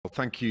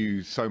Thank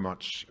you so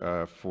much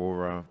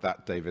for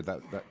that, David,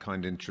 that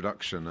kind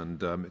introduction.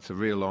 And it's a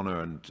real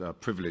honor and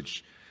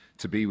privilege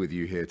to be with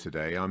you here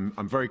today.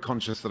 I'm very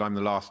conscious that I'm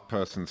the last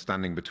person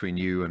standing between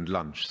you and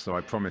lunch, so I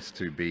promise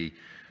to be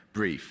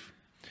brief.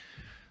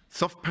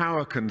 Soft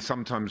power can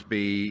sometimes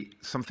be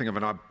something of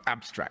an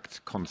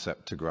abstract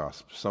concept to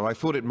grasp. So I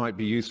thought it might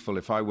be useful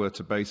if I were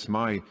to base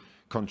my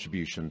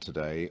contribution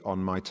today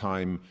on my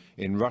time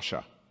in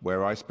Russia,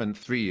 where I spent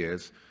 3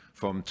 years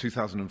from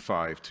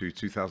 2005 to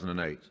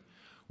 2008,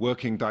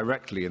 working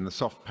directly in the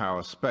soft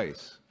power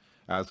space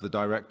as the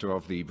director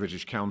of the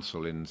British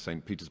Council in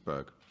St.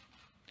 Petersburg.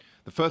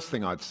 The first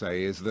thing I'd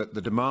say is that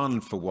the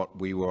demand for what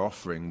we were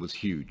offering was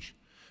huge,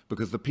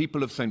 because the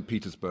people of St.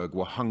 Petersburg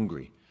were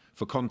hungry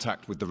for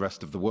contact with the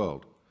rest of the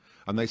world,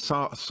 and they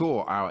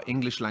saw our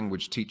English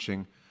language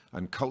teaching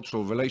and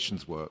cultural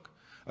relations work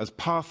as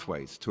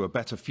pathways to a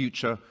better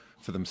future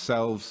for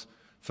themselves,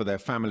 for their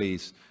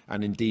families,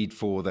 and indeed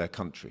for their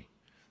country.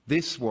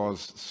 This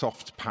was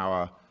soft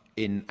power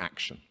in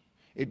action.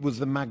 It was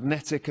the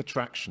magnetic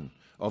attraction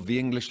of the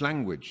English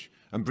language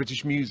and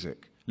British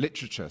music,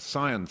 literature,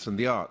 science, and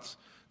the arts,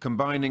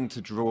 combining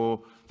to draw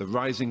the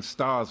rising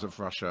stars of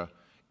Russia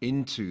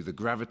into the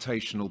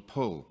gravitational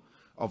pull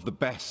of the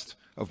best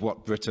of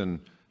what Britain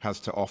has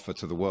to offer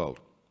to the world.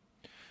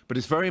 But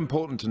it's very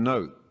important to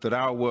note that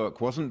our work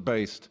wasn't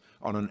based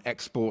on an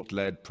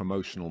export-led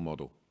promotional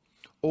model.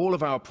 All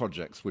of our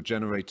projects were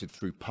generated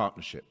through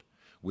partnership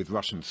with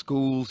Russian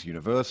schools,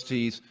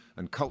 universities,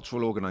 and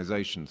cultural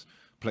organizations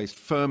placed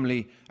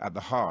firmly at the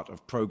heart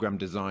of program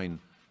design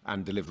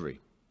and delivery.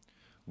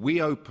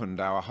 We opened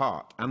our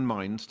heart and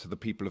minds to the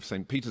people of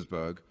St.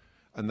 Petersburg,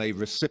 and they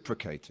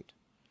reciprocated.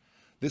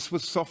 This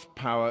was soft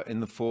power in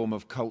the form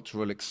of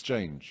cultural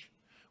exchange,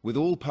 with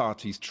all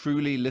parties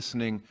truly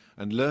listening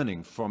and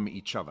learning from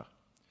each other.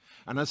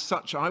 And as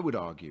such, I would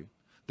argue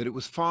that it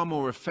was far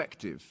more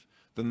effective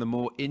than the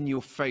more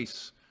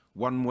in-your-face,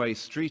 one-way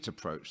street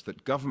approach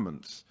that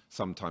governments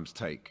sometimes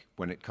take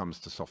when it comes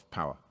to soft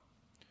power.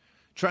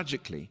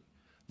 Tragically,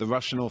 the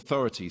Russian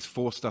authorities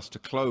forced us to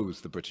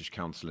close the British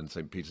Council in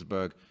St.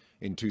 Petersburg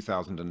in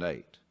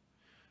 2008.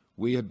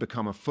 We had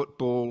become a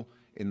football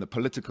in the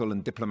political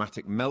and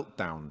diplomatic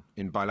meltdown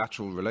in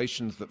bilateral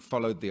relations that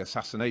followed the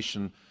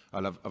assassination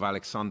of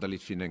Alexander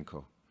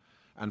Litvinenko,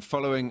 and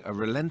following a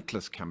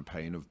relentless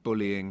campaign of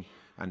bullying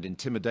and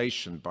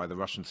intimidation by the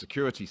Russian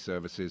security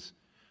services,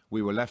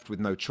 we were left with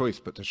no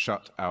choice but to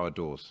shut our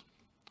doors.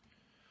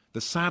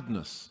 The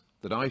sadness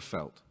that I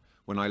felt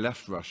when I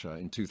left Russia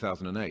in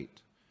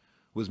 2008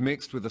 was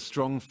mixed with a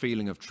strong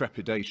feeling of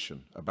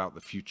trepidation about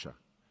the future,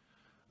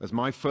 as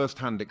my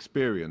first-hand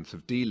experience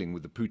of dealing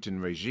with the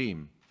Putin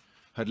regime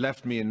had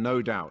left me in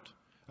no doubt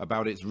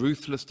about its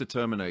ruthless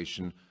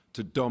determination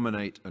to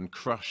dominate and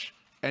crush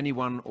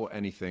anyone or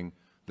anything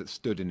that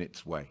stood in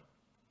its way.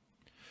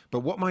 But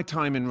what my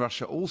time in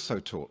Russia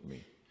also taught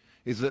me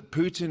is that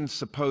Putin's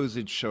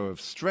supposed show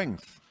of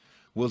strength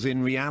was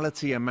in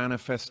reality a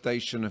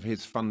manifestation of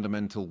his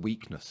fundamental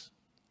weakness.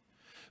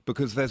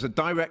 Because there's a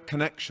direct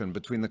connection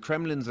between the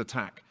Kremlin's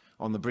attack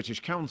on the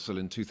British Council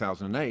in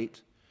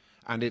 2008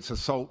 and its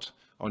assault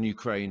on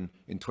Ukraine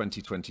in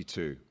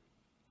 2022.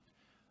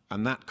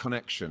 And that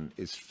connection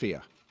is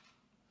fear.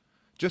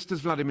 Just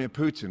as Vladimir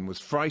Putin was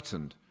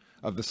frightened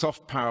of the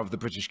soft power of the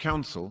British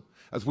Council,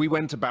 as we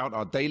went about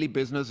our daily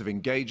business of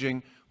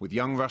engaging with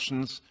young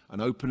Russians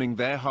and opening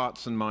their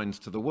hearts and minds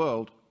to the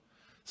world,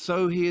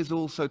 so he is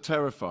also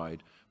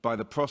terrified by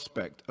the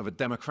prospect of a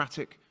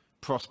democratic,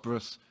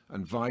 prosperous,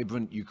 and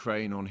vibrant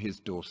Ukraine on his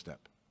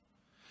doorstep.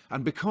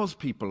 And because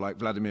people like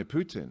Vladimir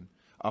Putin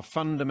are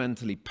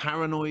fundamentally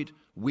paranoid,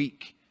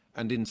 weak,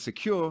 and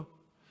insecure,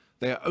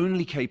 they are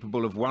only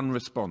capable of one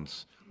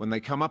response when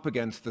they come up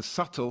against the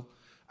subtle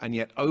and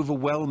yet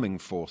overwhelming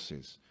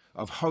forces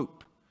of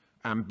hope,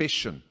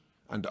 ambition,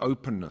 and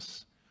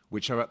openness,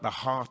 which are at the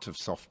heart of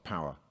soft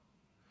power.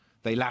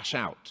 They lash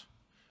out,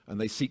 and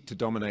they seek to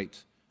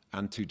dominate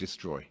and to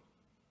destroy.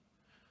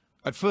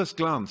 At first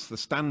glance, the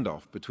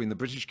standoff between the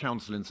British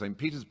Council in St.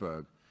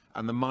 Petersburg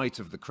and the might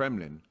of the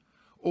Kremlin,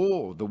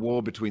 or the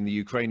war between the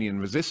Ukrainian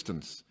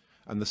resistance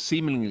and the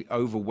seemingly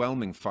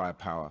overwhelming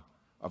firepower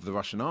of the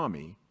Russian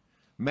army,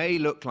 may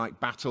look like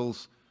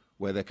battles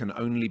where there can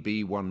only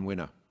be one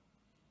winner.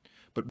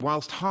 But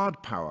whilst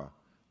hard power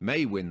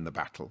may win the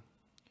battle,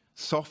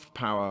 soft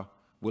power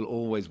will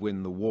always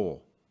win the war.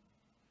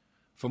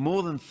 For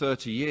more than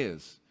 30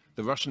 years,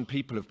 the Russian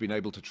people have been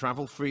able to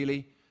travel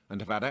freely and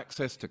have had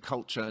access to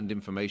culture and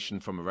information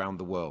from around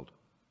the world.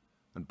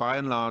 And by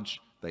and large,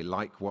 they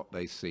like what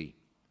they see.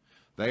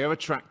 They are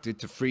attracted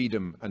to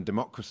freedom and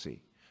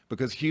democracy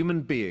because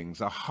human beings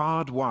are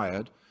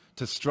hardwired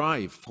to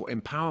strive for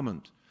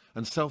empowerment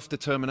and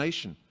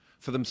self-determination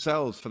for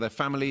themselves, for their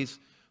families,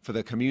 for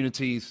their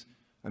communities,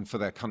 and for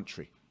their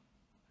country.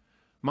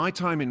 My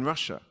time in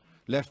Russia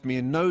left me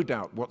in no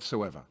doubt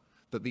whatsoever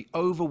that the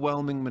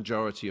overwhelming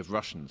majority of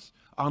Russians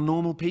are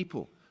normal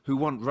people who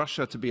want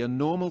Russia to be a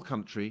normal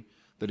country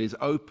that is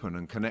open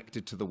and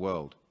connected to the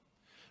world.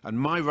 And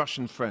my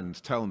Russian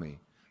friends tell me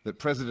that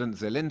President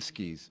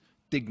Zelensky's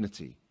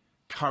dignity,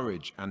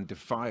 courage, and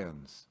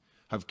defiance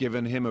have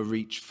given him a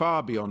reach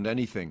far beyond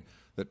anything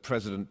that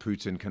President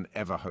Putin can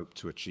ever hope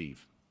to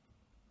achieve.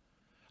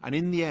 And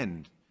in the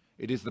end,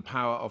 it is the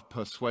power of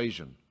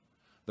persuasion,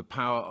 the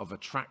power of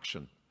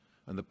attraction,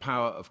 and the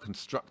power of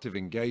constructive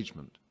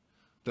engagement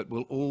that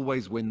will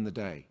always win the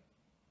day.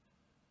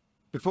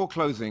 Before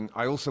closing,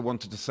 I also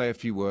wanted to say a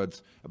few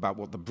words about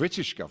what the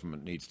British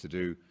government needs to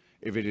do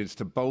if it is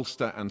to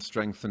bolster and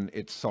strengthen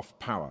its soft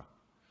power.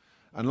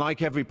 And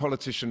like every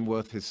politician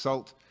worth his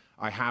salt,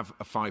 I have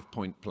a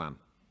 5-point plan.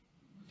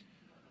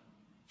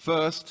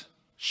 First,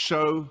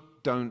 show,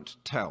 don't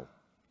tell.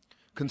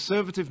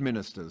 Conservative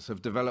ministers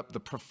have developed the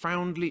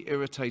profoundly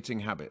irritating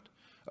habit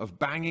of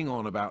banging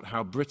on about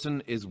how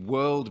Britain is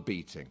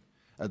world-beating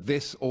at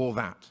this or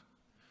that.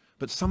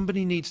 But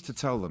somebody needs to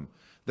tell them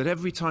that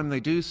every time they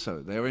do so,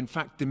 they are in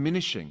fact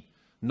diminishing,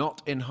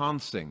 not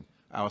enhancing,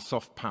 our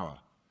soft power.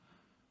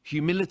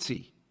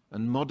 Humility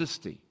and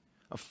modesty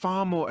are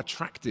far more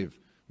attractive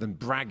than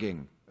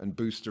bragging and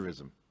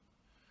boosterism.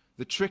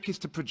 The trick is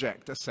to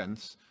project a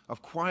sense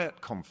of quiet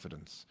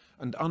confidence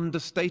and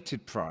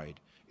understated pride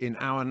in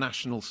our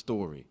national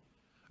story,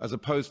 as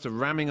opposed to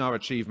ramming our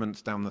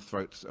achievements down the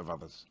throats of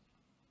others.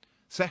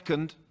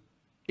 Second,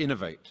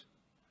 innovate.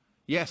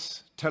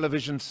 Yes,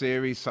 television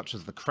series such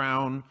as The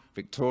Crown,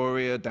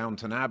 Victoria,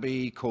 Downton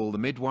Abbey, Call the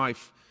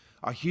Midwife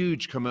are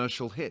huge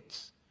commercial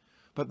hits,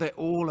 but they're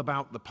all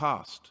about the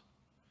past.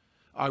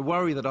 I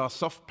worry that our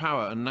soft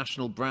power and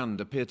national brand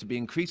appear to be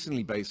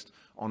increasingly based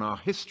on our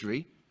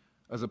history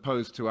as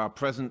opposed to our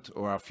present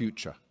or our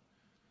future.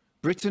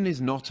 Britain is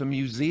not a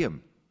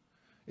museum.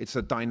 It's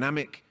a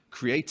dynamic,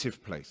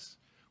 creative place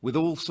with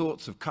all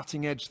sorts of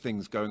cutting-edge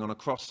things going on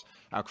across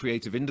our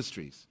creative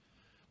industries.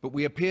 But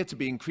we appear to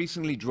be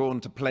increasingly drawn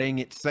to playing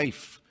it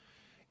safe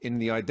in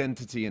the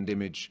identity and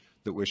image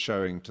that we're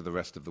showing to the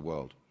rest of the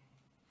world.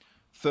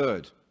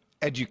 Third,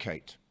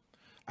 educate.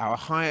 Our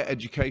higher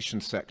education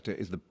sector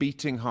is the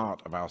beating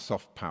heart of our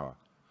soft power,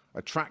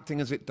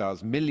 attracting as it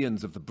does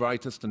millions of the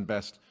brightest and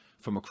best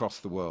from across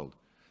the world.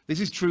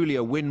 This is truly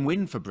a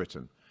win-win for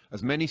Britain,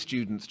 as many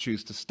students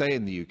choose to stay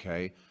in the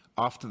UK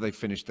after they've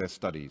finished their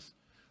studies,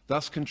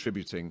 thus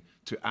contributing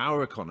to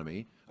our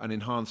economy and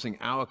enhancing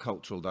our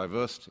cultural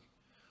diversity,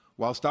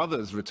 whilst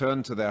others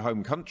return to their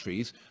home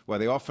countries where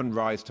they often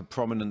rise to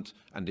prominent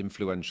and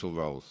influential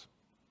roles.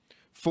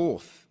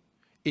 Fourth,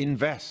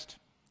 invest.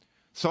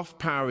 Soft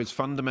power is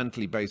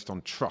fundamentally based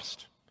on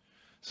trust,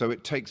 so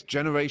it takes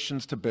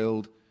generations to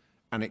build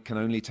and it can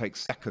only take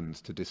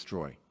seconds to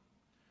destroy.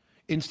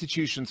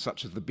 Institutions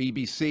such as the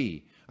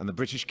BBC and the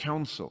British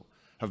Council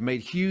have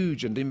made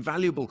huge and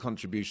invaluable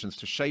contributions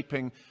to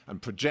shaping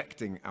and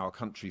projecting our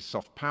country's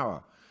soft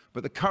power,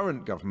 but the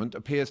current government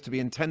appears to be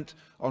intent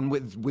on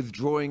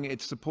withdrawing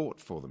its support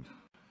for them.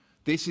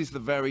 This is the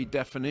very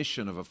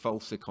definition of a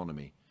false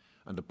economy,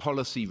 and a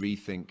policy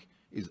rethink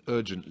is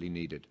urgently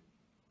needed.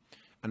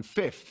 And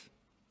fifth,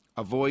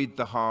 avoid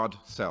the hard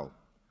sell.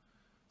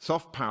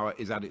 Soft power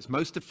is at its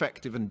most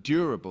effective and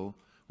durable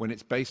when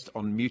it's based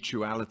on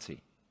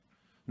mutuality.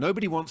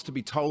 Nobody wants to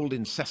be told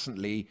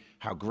incessantly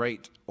how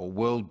great or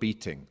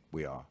world-beating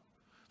we are.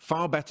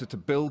 Far better to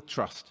build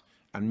trust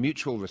and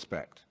mutual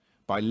respect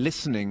by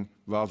listening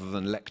rather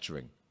than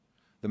lecturing.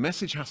 The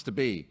message has to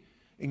be,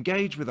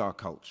 engage with our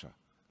culture,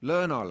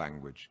 learn our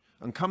language,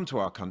 and come to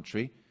our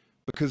country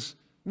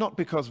not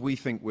because we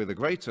think we're the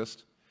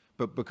greatest,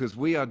 but because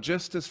we are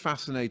just as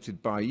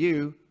fascinated by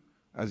you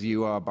as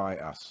you are by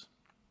us.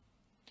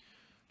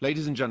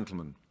 Ladies and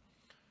gentlemen,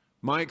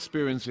 my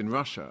experience in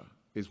Russia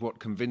is what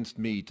convinced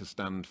me to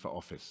stand for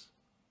office,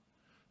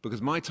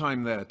 because my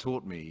time there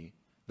taught me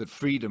that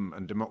freedom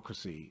and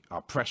democracy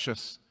are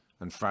precious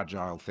and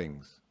fragile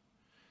things.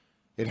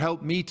 It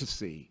helped me to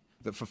see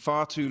that for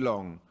far too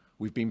long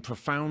we've been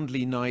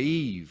profoundly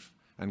naive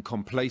and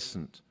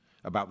complacent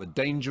about the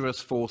dangerous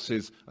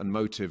forces and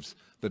motives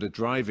that are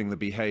driving the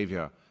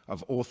behavior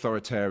of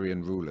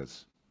authoritarian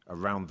rulers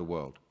around the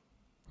world.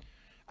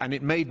 And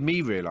it made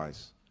me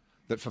realize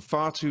that for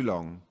far too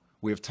long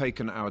we have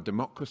taken our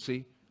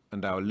democracy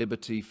and our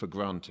liberty for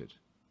granted,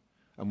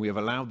 and we have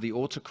allowed the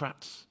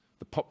autocrats,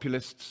 the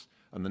populists,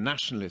 and the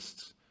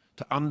nationalists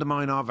to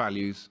undermine our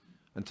values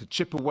and to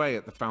chip away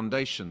at the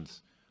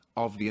foundations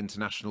of the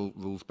international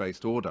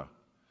rules-based order,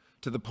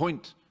 to the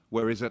point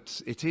where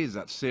it is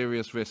at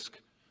serious risk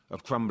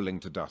of crumbling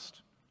to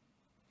dust.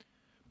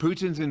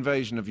 Putin's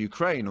invasion of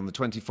Ukraine on the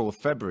 24th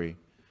February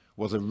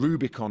was a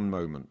Rubicon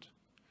moment,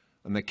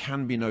 and there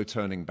can be no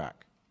turning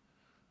back.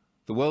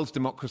 The world's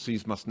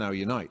democracies must now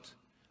unite,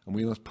 and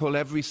we must pull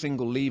every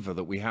single lever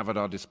that we have at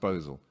our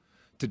disposal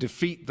to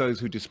defeat those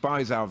who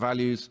despise our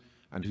values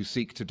and who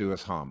seek to do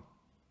us harm.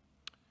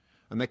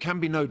 And there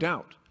can be no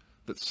doubt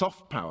that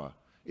soft power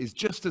is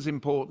just as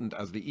important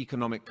as the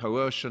economic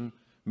coercion,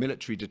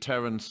 military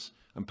deterrence,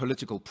 and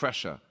political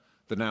pressure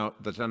that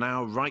are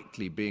now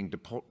rightly being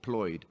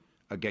deployed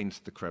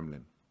against the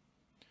Kremlin.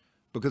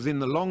 Because in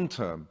the long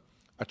term,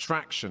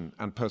 attraction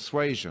and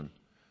persuasion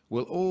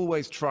will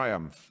always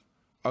triumph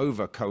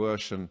over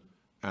coercion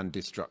and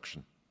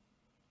destruction.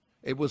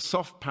 It was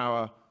soft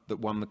power that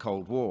won the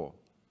Cold War,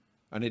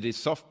 and it is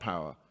soft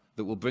power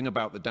that will bring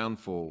about the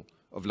downfall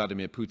of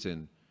Vladimir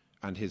Putin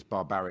and his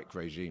barbaric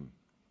regime.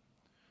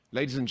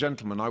 Ladies and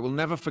gentlemen, I will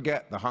never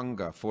forget the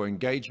hunger for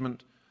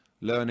engagement,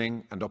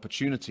 learning, and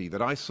opportunity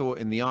that I saw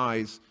in the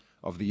eyes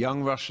of the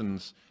young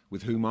Russians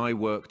with whom I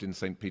worked in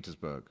St.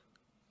 Petersburg.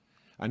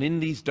 And in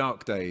these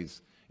dark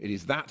days, it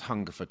is that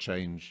hunger for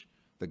change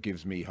that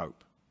gives me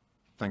hope.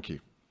 Thank you.